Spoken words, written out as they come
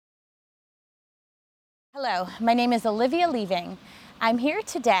Hello, my name is Olivia Leaving. I'm here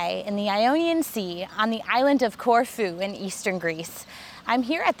today in the Ionian Sea on the island of Corfu in eastern Greece. I'm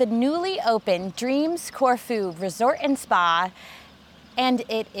here at the newly opened Dreams Corfu Resort and Spa, and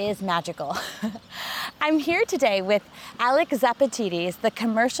it is magical. I'm here today with Alex Zapatidis, the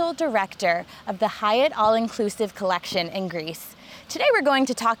commercial director of the Hyatt All-Inclusive Collection in Greece. Today we're going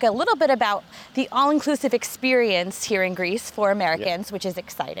to talk a little bit about the all-inclusive experience here in Greece for Americans, which is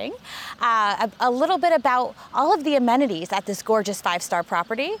exciting. A little bit about all of the amenities at this gorgeous 5-star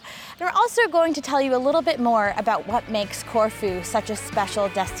property. And we're also going to tell you a little bit more about what makes Corfu such a special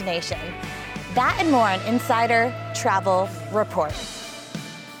destination. That and more on Insider Travel Report.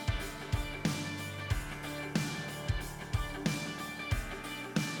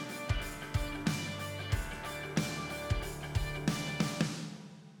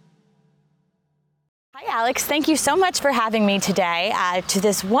 Hi Alex, thank you so much for having me today to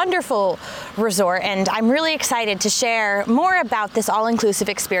this wonderful resort, and I'm really excited to share more about this all-inclusive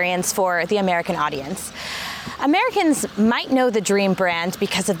experience for the American audience. Americans might know the Dream brand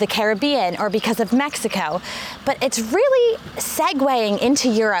because of the Caribbean or because of Mexico, but it's really segueing into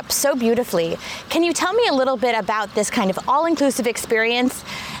Europe so beautifully. Can you tell me a little bit about this kind of all-inclusive experience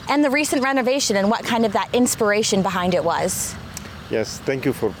and the recent renovation and what kind of that inspiration behind it was? Yes, thank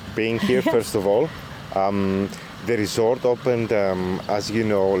you for being here, first of all. The resort opened, as you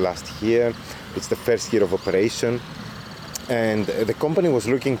know, last year. It's the first year of operation, and the company was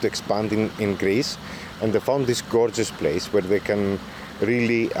looking to expand in Greece, and they found this gorgeous place where they can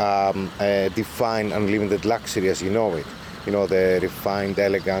really define unlimited luxury as you know it. You know, the refined,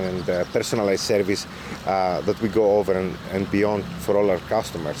 elegant, and personalized service that we go over and beyond for all our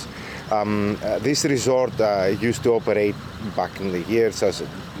customers. This resort used to operate back in the years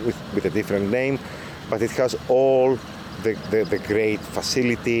with a different name, but it has all the great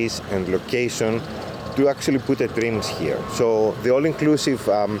facilities and location to actually put a dreams here. So the all-inclusive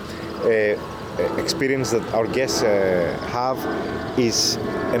experience that our guests have is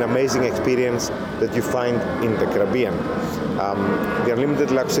an amazing experience that you find in the Caribbean. The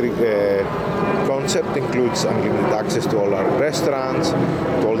unlimited luxury concept includes unlimited access to all our restaurants,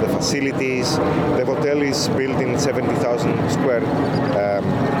 to all the facilities. The hotel is built in 70,000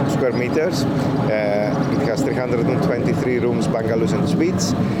 square meters. It has 323 rooms, bungalows and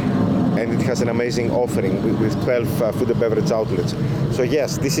suites, and it has an amazing offering with 12 food and beverage outlets. So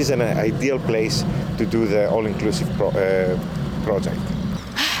yes, this is an ideal place to do the all-inclusive project.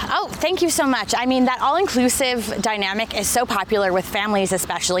 Oh, thank you so much. I mean, that all-inclusive dynamic is so popular with families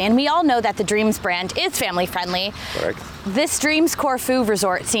especially, and we all know that the Dreams brand is family-friendly. Correct. This Dreams Corfu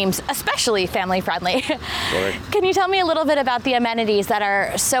resort seems especially family-friendly. Correct. Can you tell me a little bit about the amenities that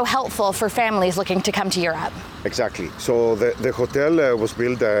are so helpful for families looking to come to Europe? Exactly. So the hotel was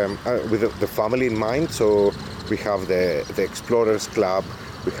built with the family in mind. So we have the Explorers Club,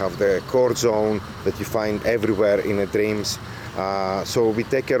 we have the core zone that you find everywhere in a Dreams. So we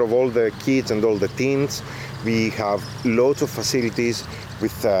take care of all the kids and all the teens. We have loads of facilities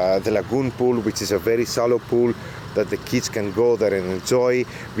with the lagoon pool, which is a very shallow pool that the kids can go there and enjoy.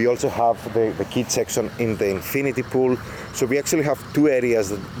 We also have the kids section in the infinity pool. So we actually have two areas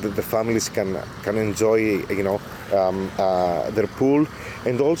that the families can enjoy, you know, their pool,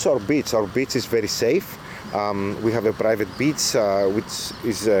 and also our beach. Our beach is very safe. We have a private beach which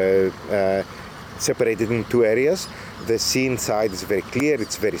is separated in two areas. The sea inside is very clear,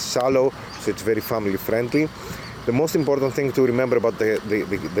 it's very shallow, so it's very family friendly. The most important thing to remember about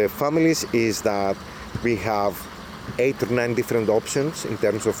the families is that we have 8 or 9 different options in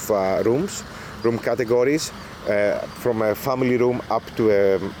terms of room categories, from a family room up to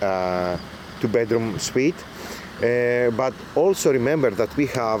a 2-bedroom suite. But also remember that we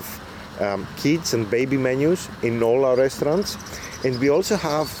have kids and baby menus in all our restaurants, and we also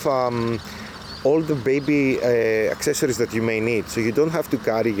have all the baby accessories that you may need. So you don't have to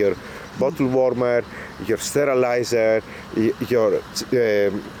carry your bottle warmer, your sterilizer, your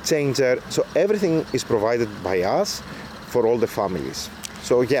changer. So everything is provided by us for all the families.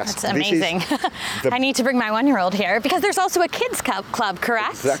 So yes, that's amazing. I need to bring my 1-year-old here because there's also a kids club,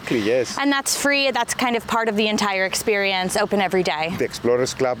 correct? Exactly, yes. And that's free. That's kind of part of the entire experience, open every day. The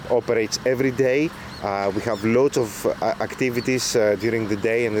Explorers Club operates every day. We have loads of activities during the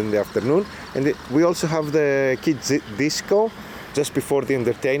day and in the afternoon. And we also have the kids disco just before the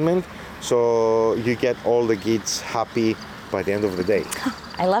entertainment. So you get all the kids happy by the end of the day.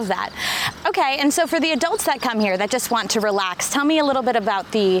 I love that. Okay, and so for the adults that come here that just want to relax, tell me a little bit about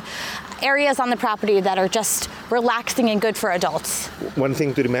the areas on the property that are just relaxing and good for adults. One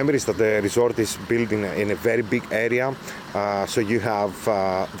thing to remember is that the resort is built in a very big area. So you have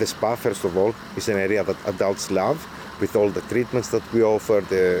the spa, first of all, is an area that adults love, with all the treatments that we offer,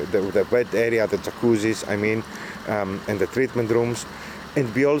 the wet area, the jacuzzis, and the treatment rooms.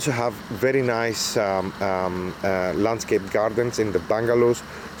 And we also have very nice landscape gardens in the bungalows.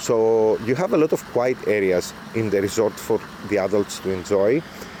 So you have a lot of quiet areas in the resort for the adults to enjoy.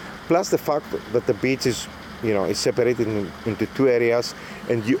 Plus the fact that the beach is separated into two areas,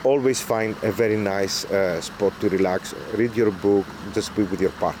 and you always find a very nice spot to relax, read your book, just be with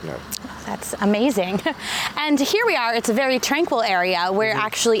your partner. That's amazing. And here we are, it's a very tranquil area. We're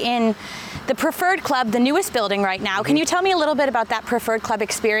actually in the Preferred Club, the newest building right now. Can you tell me a little bit about that Preferred Club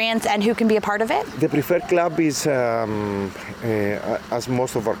experience and who can be a part of it? The Preferred Club is, as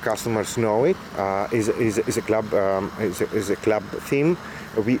most of our customers know it, is a club theme.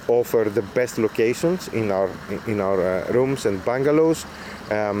 We offer the best locations in our rooms and bungalows.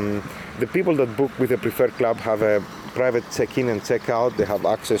 The people that book with the Preferred Club have a private check-in and check-out. They have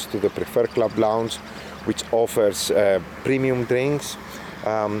access to the Preferred Club Lounge, which offers premium drinks.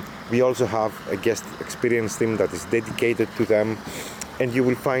 We also have a guest experience team that is dedicated to them, and you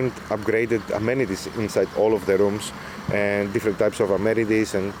will find upgraded amenities inside all of the rooms, and different types of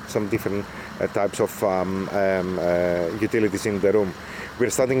amenities and some different types of utilities in the room. We're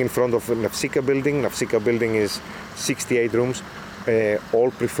standing in front of Navsika building. Navsika building is 68 rooms,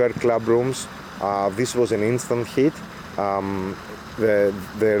 all Preferred Club rooms. This was an instant hit. The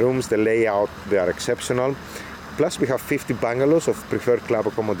rooms, the layout, they are exceptional. Plus we have 50 bungalows of Preferred Club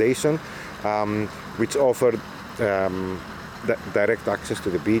accommodation, which offer direct access to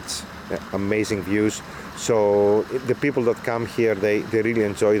the beach, amazing views. So the people that come here, they really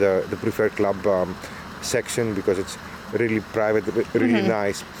enjoy the Preferred Club section, because it's really private, really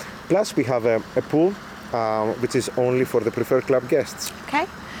nice. Plus we have a pool, which is only for the Preferred Club guests. Okay,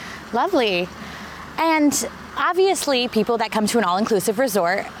 lovely. And obviously, people that come to an all-inclusive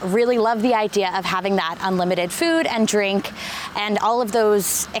resort really love the idea of having that unlimited food and drink and all of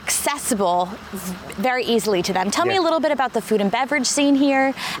those accessible very easily to them. Tell me a little bit about the food and beverage scene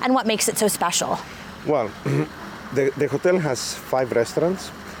here and what makes it so special. Well, the hotel has 5 restaurants.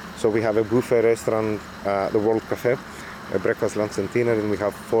 So we have a buffet restaurant, the World Cafe, a breakfast, lunch and dinner, and we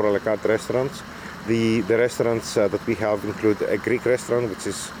have 4 a la carte restaurants. The restaurants that we have include a Greek restaurant, which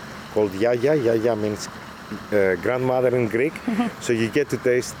is called Yaya. Yaya means grandmother in Greek. So you get to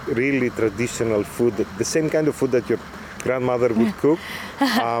taste really traditional food, the same kind of food that your grandmother would cook.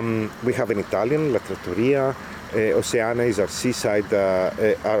 We have an Italian, La Trattoria. Oceana is our seaside,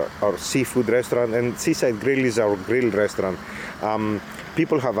 our seafood restaurant, and Seaside Grill is our grill restaurant.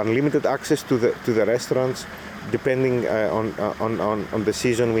 People have unlimited access to the restaurants. Depending on the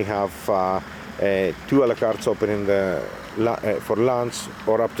season, we have 2 a la cartes open for lunch,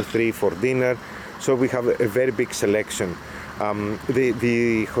 or up to 3 for dinner. So we have a very big selection.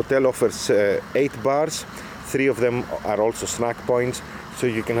 The hotel offers 8 bars. 3 of them are also snack points. So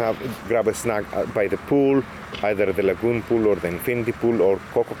you can grab a snack by the pool, either the Lagoon Pool or the Infinity Pool or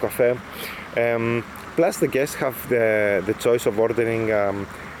Coco Cafe. Plus the guests have the choice of ordering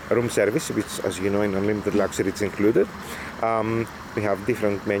room service, which, as you know, in Unlimited Luxury it's included. We have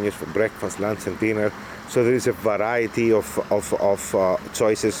different menus for breakfast, lunch and dinner. So there is a variety of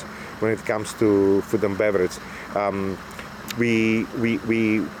choices when it comes to food and beverage. We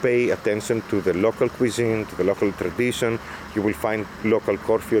pay attention to the local cuisine, to the local tradition. You will find local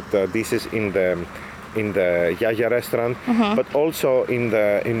Corfu dishes in the Yaya restaurant, but also in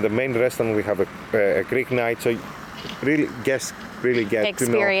the main restaurant we have a Greek night. So really guests really get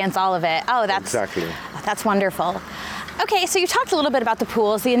experience all of it. Oh, that's wonderful. Okay, so you talked a little bit about the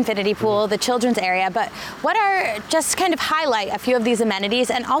pools, the infinity pool, the children's area, but what are, just kind of highlight a few of these amenities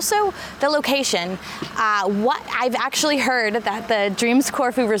and also the location. What I've actually heard that the Dreams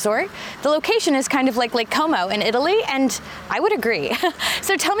Corfu Resort, the location is kind of like Lake Como in Italy, and I would agree.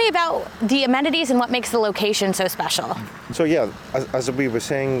 So tell me about the amenities and what makes the location so special. So yeah, as we were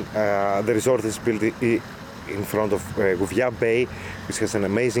saying, the resort is built in front of Gouvia Bay, which has an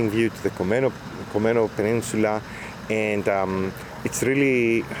amazing view to the Comeno Peninsula, and it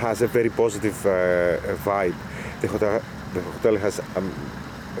really has a very positive vibe. The hotel has a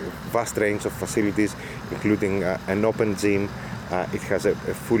vast range of facilities, including an open gym. It has a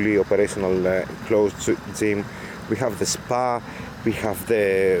fully operational closed gym. We have the spa, we have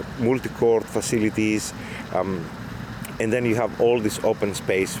the multi-court facilities, and then you have all this open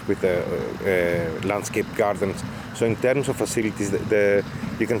space with the landscape gardens. So in terms of facilities,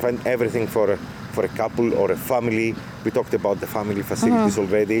 you can find everything for for a couple or a family. We talked about the family facilities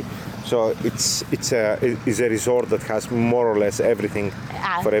already. So it's a resort that has more or less everything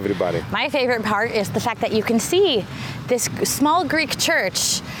for everybody. My favorite part is the fact that you can see this small Greek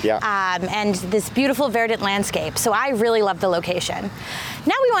church and this beautiful verdant landscape. So I really love the location.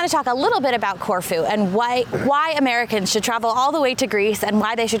 Now we want to talk a little bit about Corfu and why Americans should travel all the way to Greece and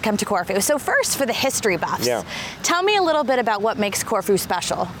why they should come to Corfu. So first, for the history buffs, tell me a little bit about what makes Corfu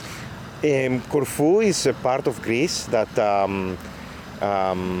special. Corfu is a part of Greece that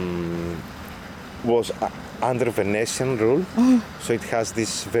was under Venetian rule, so it has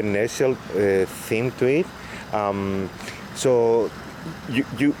this Venetian theme to it. So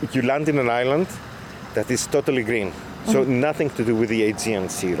you land in an island that is totally green, so nothing to do with the Aegean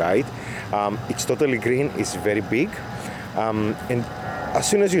Sea, right? It's totally green, it's very big, and as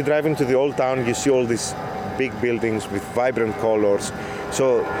soon as you drive into the old town, you see all these big buildings with vibrant colors.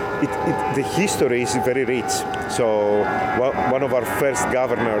 So the history is very rich. So one of our first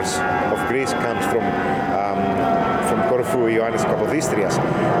governors of Greece comes from Corfu, Ioannis Kapodistrias.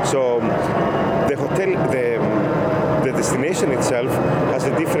 So the hotel, the destination itself has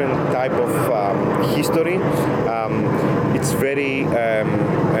a different type of history. It's very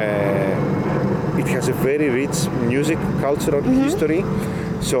it has a very rich music cultural history.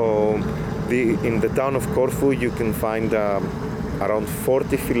 So in the town of Corfu, you can find around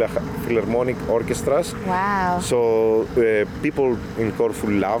 40 philharmonic orchestras. Wow. So people in Corfu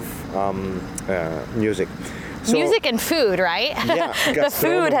love music. So, music and food, right? Yeah, the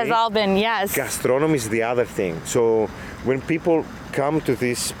food has all been, Gastronomy is the other thing. So when people come to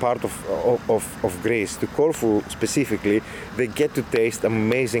this part of Greece, to Corfu specifically, they get to taste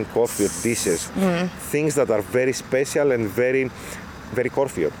amazing Corfu dishes, things that are very special and very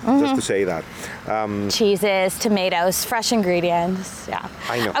Corfu, just to say that. Cheeses, tomatoes, fresh ingredients. Yeah.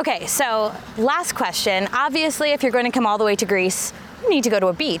 I know. Okay, so last question. Obviously, if you're going to come all the way to Greece, you need to go to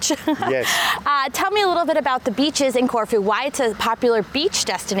a beach. Yes. Tell me a little bit about the beaches in Corfu, why it's a popular beach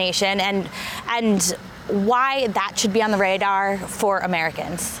destination, and why that should be on the radar for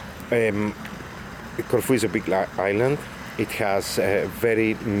Americans. Corfu is a big island. It has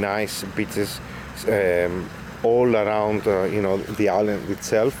very nice beaches all around, the island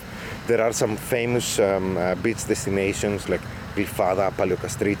itself. There are some famous beach destinations like Glyfada,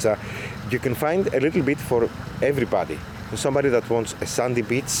 Paleokastrica. You can find a little bit for everybody. Somebody that wants a sandy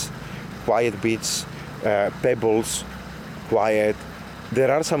beach, quiet beach, pebbles, quiet.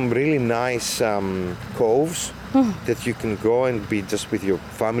 There are some really nice coves that you can go and be just with your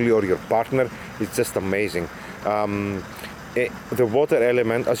family or your partner. It's just amazing. The water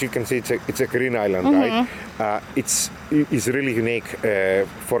element, as you can see, it's a green island, right? It's really unique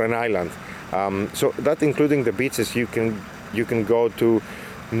for an island. So that, including the beaches, you can go to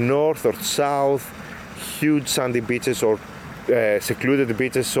north or south, huge sandy beaches or secluded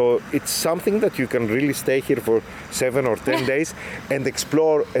beaches. So it's something that you can really stay here for 7 or 10 days and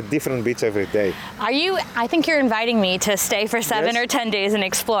explore a different beach every day. I think you're inviting me to stay for 7 or 10 days and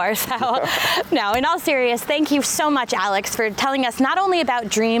explore. So no, in all seriousness, thank you so much, Alex, for telling us not only about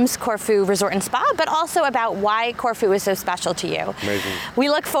Dreams Corfu Resort and Spa, but also about why Corfu is so special to you. Amazing. We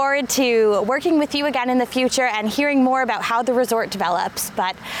look forward to working with you again in the future and hearing more about how the resort develops.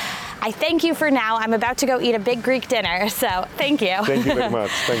 But I thank you for now. I'm about to go eat a big Greek dinner, so thank you. Thank you very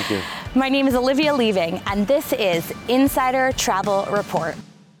much. Thank you. My name is Olivia Leaving, and this is Insider Travel Report.